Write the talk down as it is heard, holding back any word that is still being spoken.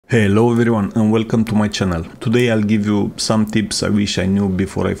Hello everyone and welcome to my channel. Today I'll give you some tips I wish I knew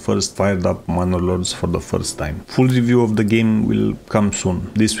before I first fired up Manor Lords for the first time. Full review of the game will come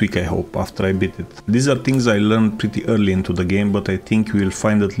soon, this week I hope, after I beat it. These are things I learned pretty early into the game, but I think you will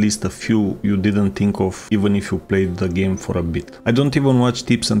find at least a few you didn't think of even if you played the game for a bit. I don't even watch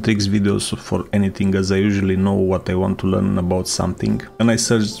tips and tricks videos for anything, as I usually know what I want to learn about something and I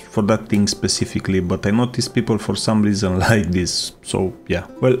search for that thing specifically, but I notice people for some reason like this, so yeah.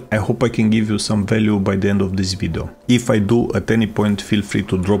 Well, I hope I can give you some value by the end of this video. If I do, at any point feel free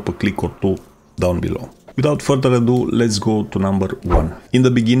to drop a click or two down below. Without further ado, let's go to number 1. In the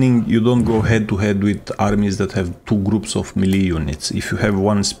beginning, you don't go head to head with armies that have two groups of melee units. If you have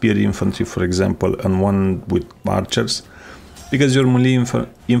one spear infantry, for example, and one with archers, because your melee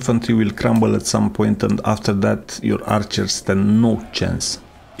infantry will crumble at some point, and after that your archers stand no chance.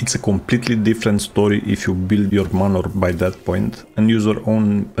 It's a completely different story if you build your manor by that point and use your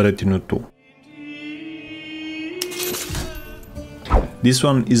own retinue too. This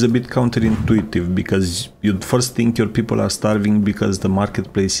one is a bit counterintuitive because you'd first think your people are starving because the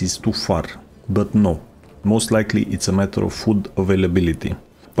marketplace is too far, but no, most likely it's a matter of food availability.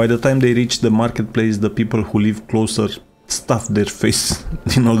 By the time they reach the marketplace, the people who live closer stuff their face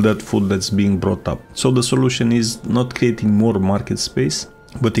in all that food that's being brought up. So the solution is not creating more market space,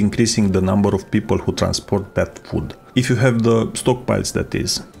 but increasing the number of people who transport that food. If you have the stockpiles, that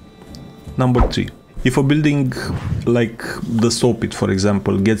is. Number 3. If a building like the saw pit, for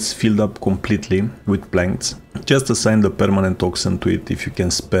example, gets filled up completely with planks, just assign the permanent oxen to it if you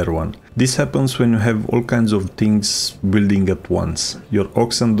can spare one. This happens when you have all kinds of things building at once. Your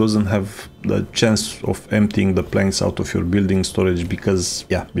oxen doesn't have the chance of emptying the planks out of your building storage because,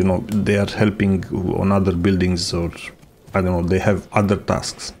 yeah, you know, they are helping on other buildings, or I don't know, they have other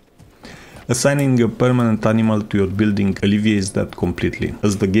tasks. Assigning a permanent animal to your building alleviates that completely.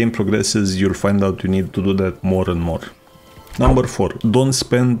 As the game progresses, you'll find out you need to do that more and more. Number 4. Don't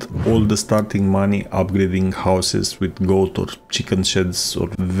spend all the starting money upgrading houses with goat or chicken sheds or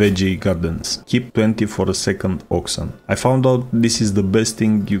veggie gardens. Keep 20 for a second oxen. I found out this is the best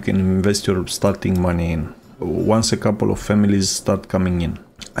thing you can invest your starting money in, once a couple of families start coming in.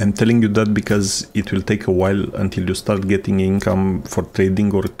 I'm telling you that because it will take a while until you start getting income for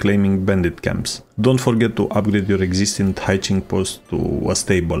trading or claiming bandit camps. Don't forget to upgrade your existing hitching post to a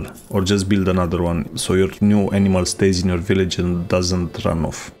stable, or just build another one so your new animal stays in your village and doesn't run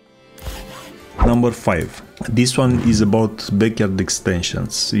off. Number 5. This one is about backyard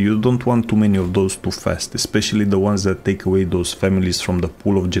extensions. You don't want too many of those too fast, especially the ones that take away those families from the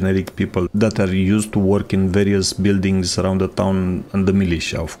pool of generic people that are used to work in various buildings around the town, and the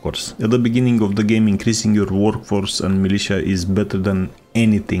militia, of course. At the beginning of the game, increasing your workforce and militia is better than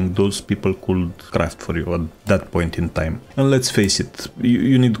anything those people could craft for you at that point in time. And let's face it,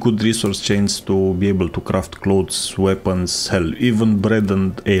 you need good resource chains to be able to craft clothes, weapons, hell, even bread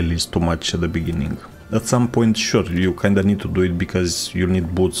and ale is too much at the beginning. At some point, sure, you kinda need to do it because you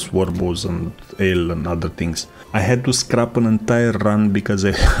need boots, warbows and ale and other things. I had to scrap an entire run because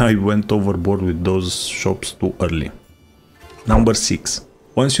I went overboard with those shops too early. Number 6.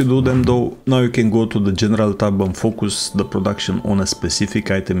 Once you do them though, now you can go to the general tab and focus the production on a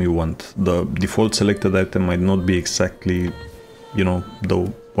specific item you want. The default selected item might not be exactly, you know, the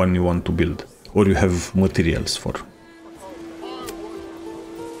one you want to build or you have materials for.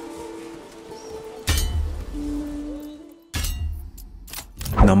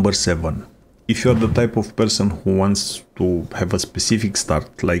 Number 7. If you are the type of person who wants to have a specific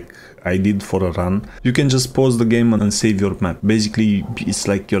start, like I did for a run, you can just pause the game and save your map. Basically, it's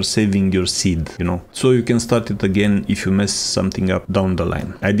like you're saving your seed, you know, so you can start it again if you mess something up down the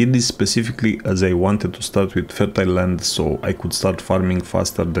line. I did this specifically as I wanted to start with fertile land so I could start farming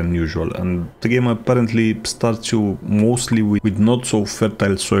faster than usual, and the game apparently starts you mostly with not so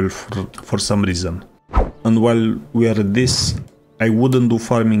fertile soil for some reason. And while we are at this, I wouldn't do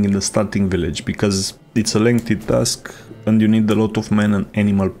farming in the starting village because it's a lengthy task and you need a lot of men and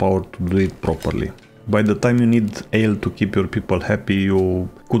animal power to do it properly. By the time you need ale to keep your people happy, you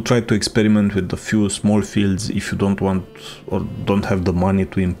could try to experiment with a few small fields if you don't want or don't have the money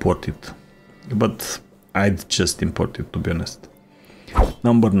to import it. But I'd just import it, to be honest.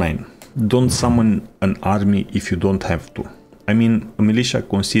 Number 9. Don't summon an army if you don't have to. I mean, a militia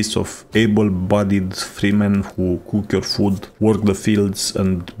consists of able-bodied freemen who cook your food, work the fields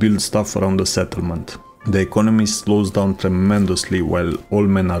and build stuff around the settlement. The economy slows down tremendously while all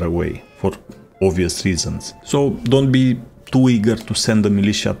men are away, for obvious reasons. So don't be too eager to send a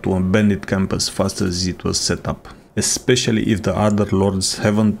militia to a bandit camp as fast as it was set up, especially if the other lords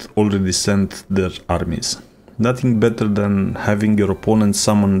haven't already sent their armies. Nothing better than having your opponent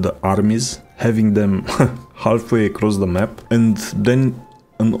summon the armies, having them halfway across the map, and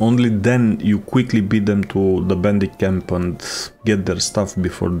only then you quickly beat them to the bandit camp and get their stuff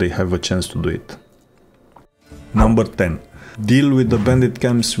before they have a chance to do it. Number 10. Deal with the bandit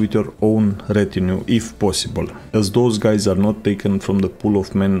camps with your own retinue if possible, as those guys are not taken from the pool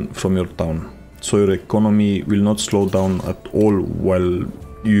of men from your town, so your economy will not slow down at all while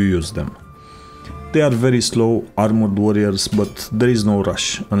you use them. They are very slow, armored warriors, but there is no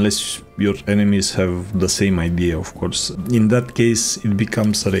rush, unless your enemies have the same idea, of course. In that case, it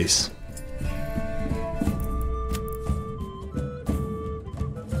becomes a race.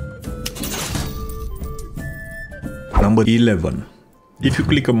 Number 11. If you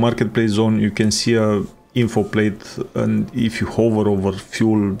click a marketplace zone, you can see a info plate, and if you hover over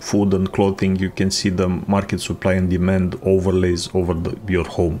fuel, food and clothing, you can see the market supply and demand overlays over your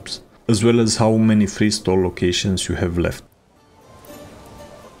homes, as well as how many free store locations you have left.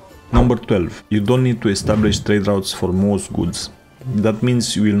 Number 12. You don't need to establish trade routes for most goods. That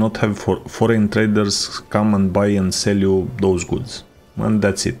means you will not have foreign traders come and buy and sell you those goods. And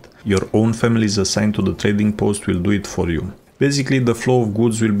that's it. Your own families assigned to the trading post will do it for you. Basically, the flow of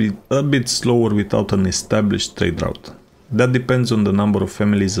goods will be a bit slower without an established trade route. That depends on the number of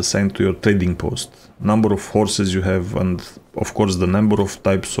families assigned to your trading post, number of horses you have, and of course the number of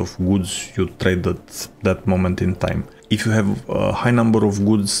types of goods you trade at that moment in time. If you have a high number of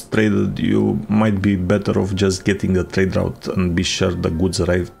goods traded, you might be better off just getting the trade route and be sure the goods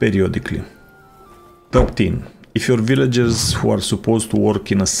arrive periodically. 13. If your villagers who are supposed to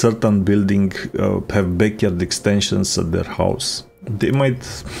work in a certain building have backyard extensions at their house, they might,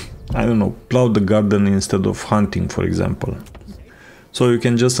 I don't know, plow the garden instead of hunting, for example. So you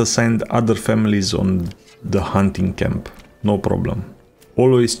can just assign other families on the hunting camp, no problem.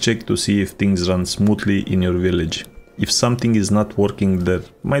 Always check to see if things run smoothly in your village. If something is not working, there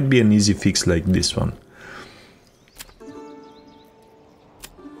might be an easy fix like this one.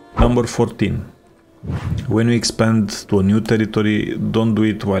 Number 14. When you expand to a new territory, don't do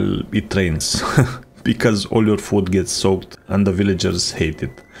it while it rains, because all your food gets soaked and the villagers hate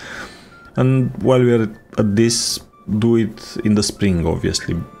it. And while we are at this, do it in the spring,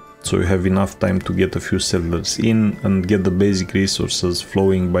 obviously, so you have enough time to get a few settlers in and get the basic resources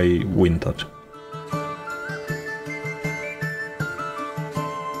flowing by winter.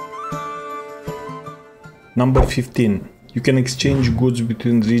 Number 15. You can exchange goods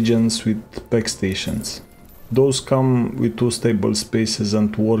between regions with pack stations. Those come with 2 stable spaces,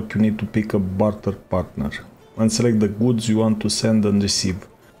 and to work you need to pick a barter partner and select the goods you want to send and receive.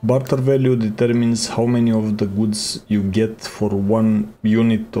 Barter value determines how many of the goods you get for 1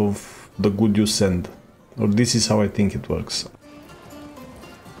 unit of the good you send. Or this is how I think it works.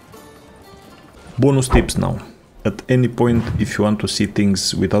 Bonus tips now. At any point, if you want to see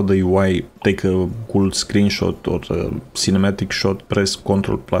things without the UI, take a cool screenshot or a cinematic shot, press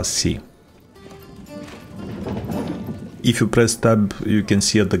Ctrl+C. If you press tab, you can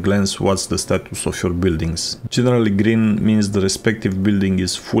see at a glance what's the status of your buildings. Generally green means the respective building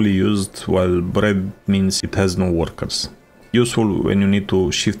is fully used, while red means it has no workers. Useful when you need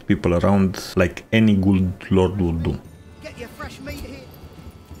to shift people around like any good lord would do. Get your fresh meat here.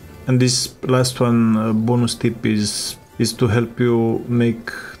 And this last one, bonus tip, is to help you make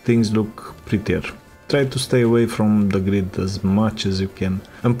things look prettier. Try to stay away from the grid as much as you can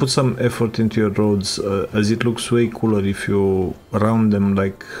and put some effort into your roads, as it looks way cooler if you round them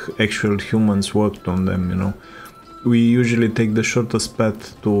like actual humans worked on them, you know. We usually take the shortest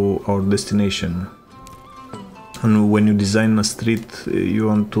path to our destination. And when you design a street, you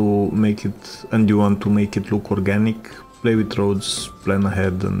want to make it look organic. Play with roads, plan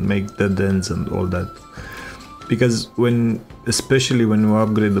ahead and make dead ends and all that. Because especially when you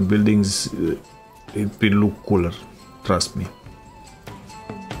upgrade the buildings, it will look cooler, trust me.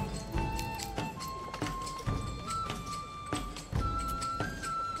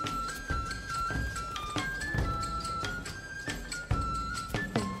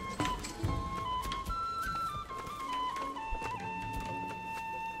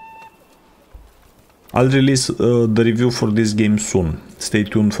 I'll release the review for this game soon, stay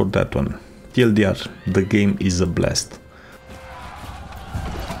tuned for that one. TLDR, the game is a blast.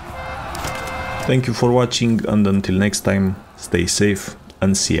 Thank you for watching, and until next time, stay safe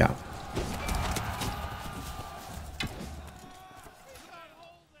and see ya.